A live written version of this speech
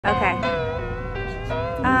Okay.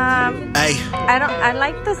 Hey. I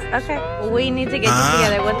like this. Okay. We need to get this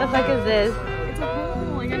together. What the fuck is this? It's a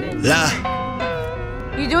pool. Like, I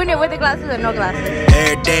didn't You doing it with the glasses or no glasses?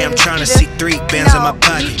 Every day I'm trying to see 3 bands in my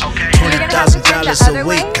pocket. $20,000 a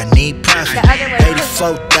week. I need profit.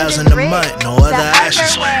 84,000 a month. No other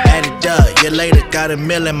options. Add it up. Year later, got $1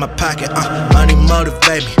 million in my pocket. Money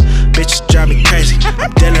motivate me. Bitches drive me crazy.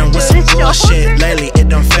 I'm dealing with some bullshit lately. It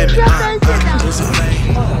don't fit me.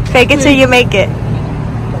 Fake it till you make it.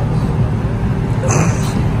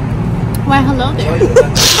 Why, hello there.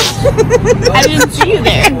 I didn't see you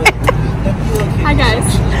there. Hi guys.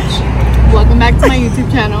 Welcome back to my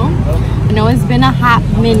YouTube channel. I know it's been a hot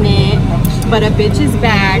minute, but a bitch is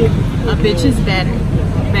back. A bitch is better.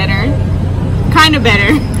 Better? Kind of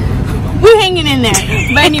better. We're hanging in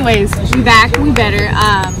there. But anyways, we back. We better.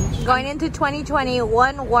 Going into 2020,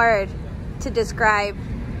 one word to describe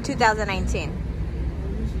 2019.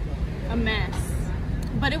 A mess.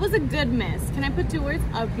 But it was a good mess. Can I put 2 words?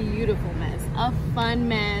 A beautiful mess. A fun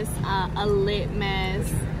mess. A lit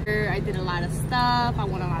mess. I did a lot of stuff. I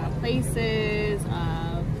went a lot of places.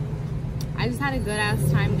 I just had a good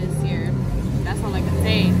ass time this year. That's all I can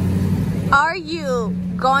say. Are you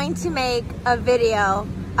going to make a video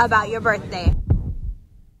about your birthday?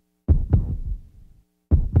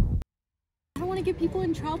 Get people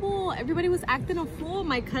in trouble. Everybody was acting a fool.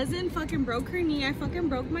 My cousin fucking broke her knee. I fucking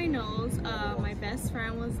broke my nose. My best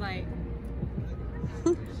friend was like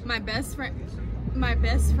my best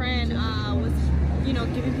friend was, you know,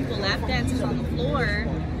 giving people lap dances on the floor.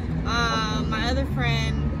 My other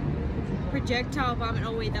friend projectile vomit.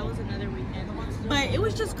 Oh wait, that was another weekend. But it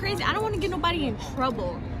was just crazy. I don't want to get nobody in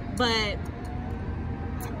trouble, but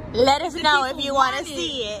let us know if you want to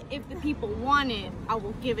see it. If the people want it, I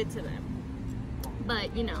will give it to them.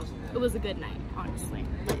 But, you know, it was a good night, honestly.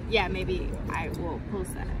 But yeah, maybe I will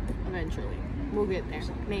post that eventually. We'll get there,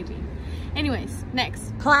 maybe. Anyways,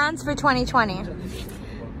 next. Plans for 2020.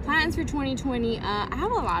 Plans for 2020. I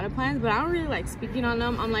have a lot of plans, but I don't really like speaking on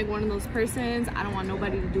them. I'm like one of those persons. I don't want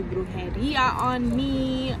nobody to do brujeria on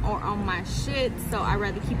me or on my shit. So I'd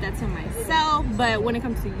rather keep that to myself. But when it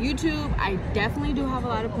comes to YouTube, I definitely do have a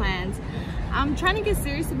lot of plans. I'm trying to get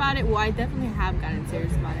serious about it. Well, I definitely have gotten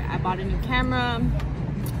serious about it. I bought a new camera.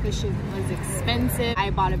 This shit was expensive. I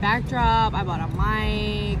bought a backdrop. I bought a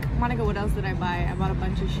mic. Monica, what else did I buy? I bought a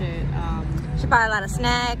bunch of shit. She bought a lot of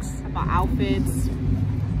snacks. I bought outfits.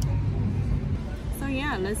 So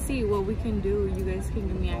yeah, let's see what we can do. You guys can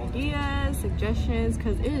give me ideas, suggestions,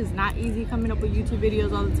 because it is not easy coming up with YouTube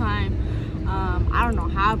videos all the time. I don't know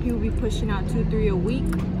how people be pushing out 2-3 a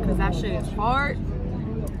week, because that shit is hard.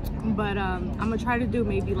 But I'm gonna try to do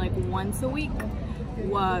maybe like once a week,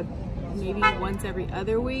 maybe once every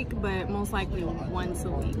other week, but most likely once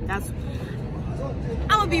a week. I'm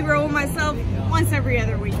gonna be real with myself. Once every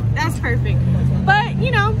other week, that's perfect. But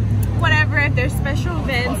you know, whatever. If there's special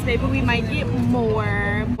events, maybe we might get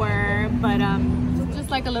more. But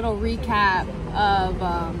just like a little recap of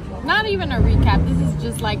not even a recap. This is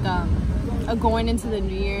just like a going into the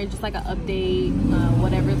new year, just like an update,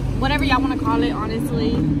 whatever y'all want to call it.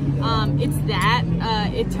 Honestly, it's that.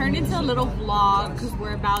 It turned into a little vlog because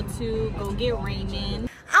we're about to go get ramen.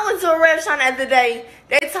 I went to a restaurant the other day.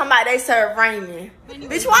 They talking about they serve ramen.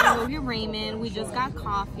 Anyway, bitch, why go don't get ramen? We just got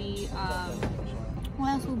coffee. What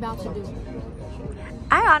else we about to do?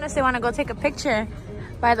 I honestly want to go take a picture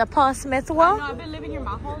by the Paul Smith wall. I've been living here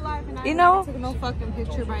my whole life, and I know, took no fucking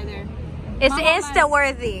picture by there. It's Insta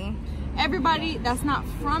worthy. Everybody that's not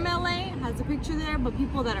from LA has a picture there, but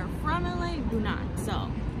people that are from LA do not.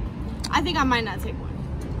 So I think I might not take one,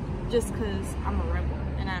 just because I'm a rebel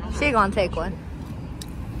and I don't. She gonna take one.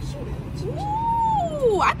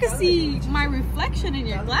 Ooh, I can see my reflection in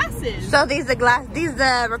your glasses. So these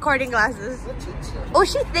the recording glasses. Oh,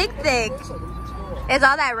 she thick. It's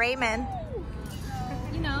all that ramen.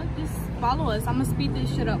 You know, just follow us. I'm gonna speed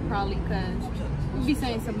this shit up probably because we'll be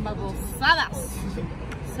saying some babosadas.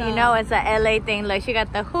 So, you know, it's a LA thing. Look, she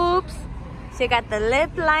got the hoops. She got the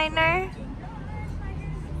lip liner.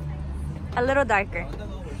 A little darker.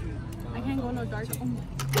 I can't go no darker. Oh my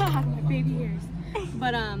god, my baby hairs.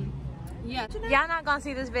 But yeah. Y'all not gonna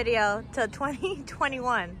see this video till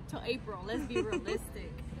 2021. Till April. Let's be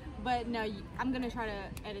realistic. But no, I'm gonna try to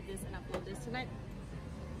edit this and upload this tonight.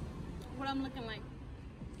 What I'm looking like?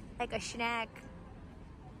 Like a snack.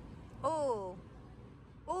 Ooh.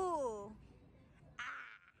 Ooh.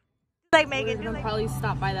 Like Megan. We're gonna probably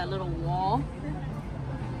stop by that little wall.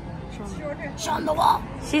 Show them the wall.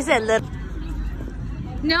 She said little.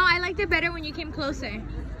 No, I liked it better when you came closer.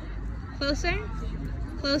 Closer.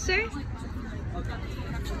 Closer.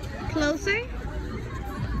 Closer.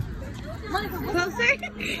 Closer.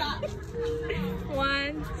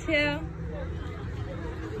 1, 2.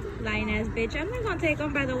 Lying ass bitch. I'm not gonna take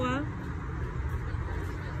him by the wall.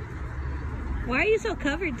 Why are you so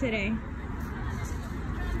covered today?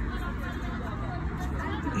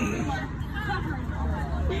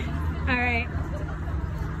 All right.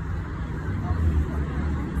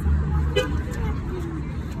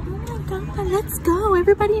 Oh my God, let's go.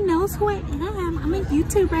 Everybody knows who I am. I'm a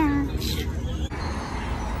YouTuber.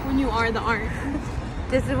 When you are the art.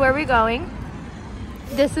 This is where we're going.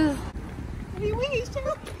 This is...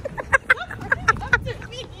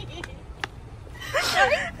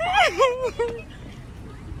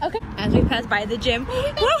 Okay. As we pass by the gym.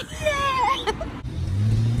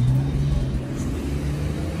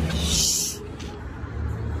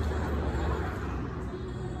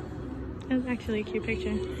 That was actually a cute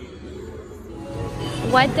picture.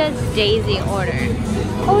 What does Daisy order?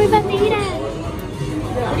 Oh, we're about to eat it.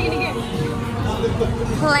 What are you gonna get?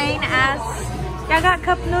 Plain ass. Y'all got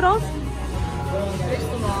cup noodles? First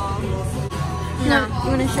of all, No. you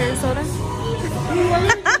wanna share a soda?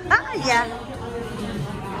 Yeah.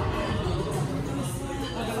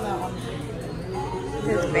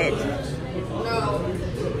 This bitch.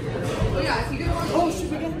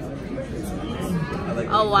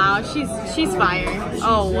 Oh wow, she's fire.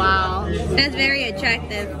 Oh wow. That's very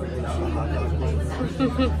attractive.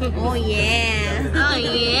 Oh yeah. Oh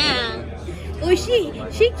yeah. Oh she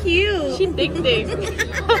cute. She thick.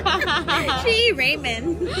 She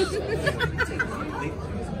Raymond.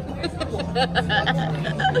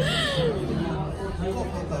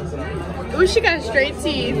 Oh, she got straight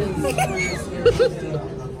teeth.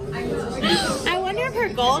 I wonder if her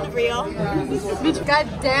gold real. Bitch,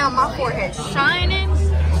 goddamn, my forehead shining.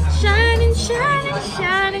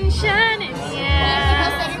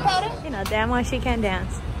 Yeah. You know damn well she can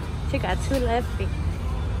dance. She got 2 left feet.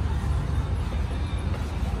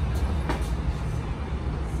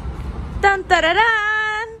 Dun da da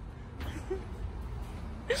dun.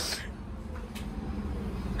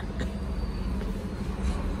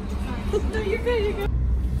 You're good.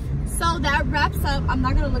 So that wraps up. I'm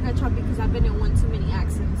not gonna look at y'all because I've been in one too many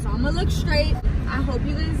accents. So I'm gonna look straight. I hope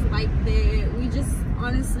you guys liked it. We just,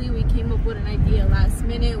 honestly, we came up with an idea last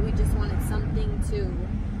minute. We just wanted something to,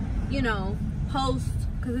 you know, post,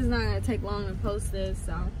 because it's not gonna take long to post this.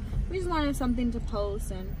 So we just wanted something to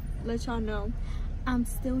post and let y'all know I'm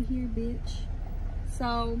still here, bitch.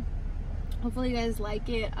 So hopefully you guys like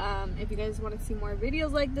it. If you guys want to see more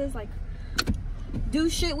videos like this, like do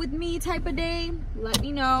shit with me type of day, let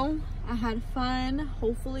me know. I had fun.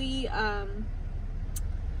 Hopefully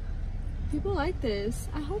people like this.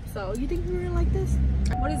 I hope so. You think we're gonna like this?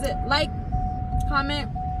 What is it? Like, comment,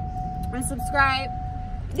 and subscribe.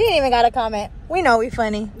 You ain't even got a comment. We know we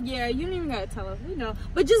funny. Yeah, you don't even gotta tell us. We know,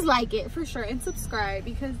 but just like it for sure and subscribe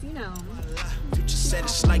because you know. Said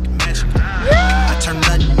it's like magic. I turn